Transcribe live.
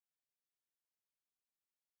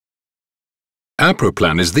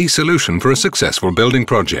AproPLAN is the solution for a successful building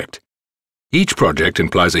project. Each project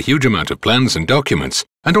implies a huge amount of plans and documents,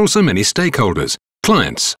 and also many stakeholders,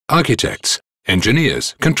 clients, architects,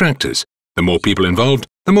 engineers, contractors. The more people involved,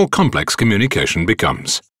 the more complex communication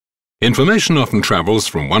becomes. Information often travels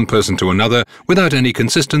from one person to another without any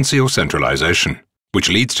consistency or centralization, which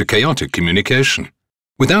leads to chaotic communication.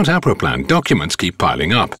 Without AproPLAN, documents keep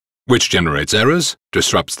piling up, which generates errors,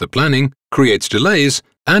 disrupts the planning, creates delays,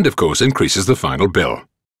 and of course increases the final bill.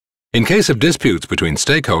 In case of disputes between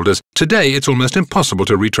stakeholders, today it's almost impossible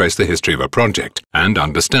to retrace the history of a project and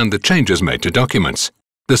understand the changes made to documents.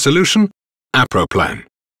 The solution? AproPLAN.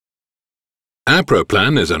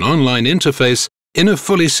 AproPLAN is an online interface in a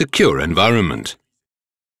fully secure environment.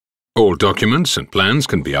 All documents and plans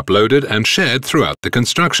can be uploaded and shared throughout the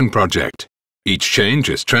construction project. Each change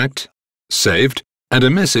is tracked, saved, and a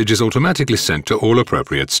message is automatically sent to all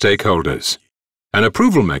appropriate stakeholders. An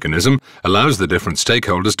approval mechanism allows the different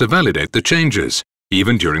stakeholders to validate the changes.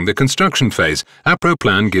 Even during the construction phase,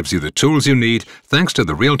 AproPLAN gives you the tools you need thanks to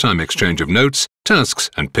the real-time exchange of notes, tasks,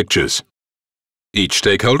 and pictures. Each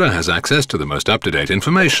stakeholder has access to the most up-to-date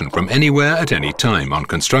information from anywhere at any time on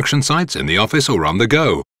construction sites, in the office, or on the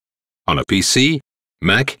go, on a PC,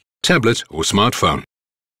 Mac, tablet, or smartphone.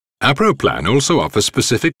 AproPLAN also offers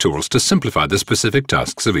specific tools to simplify the specific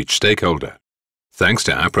tasks of each stakeholder. Thanks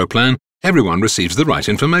to AproPLAN, everyone receives the right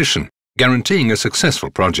information, guaranteeing a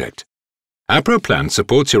successful project. AproPLAN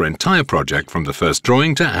supports your entire project from the first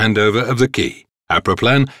drawing to handover of the key.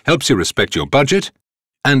 AproPLAN helps you respect your budget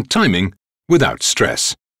and timing without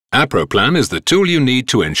stress. AproPLAN is the tool you need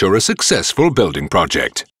to ensure a successful building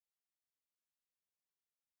project.